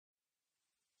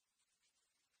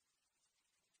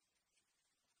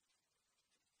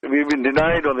we've been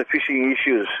denied on the fishing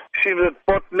issues. It seems that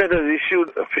Portnet has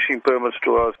issued fishing permits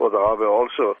to us for the harbour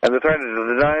also, and they're trying to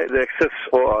deny the access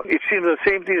for us. It seems the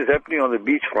same thing is happening on the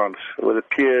beach fronts with the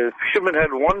piers. Fishermen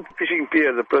had one fishing pier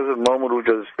at the present moment,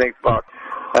 which was Snake Park.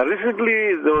 And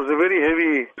recently, there was a very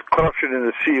heavy corruption in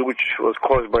the sea, which was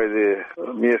caused by the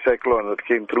near cyclone that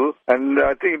came through. And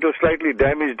I think it was slightly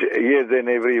damaged here,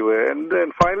 then, everywhere. And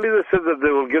then finally, they said that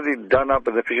they will get it done up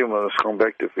and the fishermen will come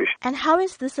back to fish. And how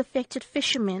has this affected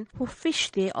fishermen who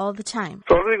fish there all the time?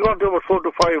 It's already gone to about 4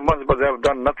 to 5 months, but they have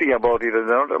done nothing about it, and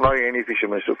they're not allowing any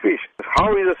fishermen to fish. How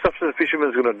is a subsistence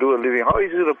fisherman going to do a living? How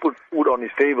is he going to put food on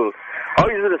his table? How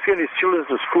is he going to send his children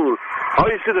to school? How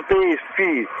is he going to pay his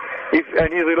fee?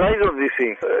 And he relies on this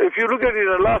thing. If you look at it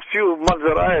in the last few months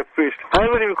that I have fished, I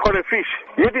haven't even caught a fish.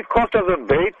 Yet it costs us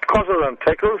on bait, it costs us on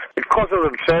tackles, it costs us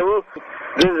on travel.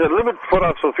 There's a limit for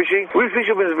us for fishing. We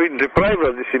fishermen have been deprived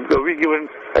of this thing because we're given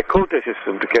a quota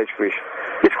system to catch fish.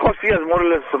 It's costing us more or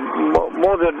less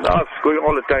more than us going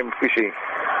all the time fishing.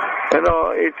 You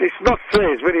know, it's not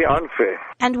fair. It's very unfair.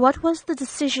 And what was the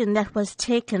decision that was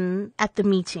taken at the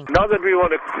meeting? Now that we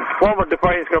want to form a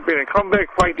defiance campaign and come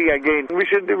back fighting again, we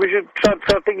should start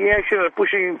taking action and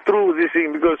pushing through this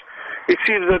thing, because it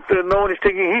seems that no one is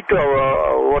taking heed to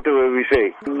whatever we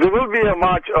say. There will be a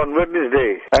march on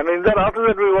Wednesday, and after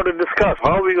that we want to discuss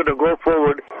how we're going to go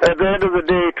forward. At the end of the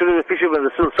day, today the fishermen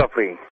are still suffering.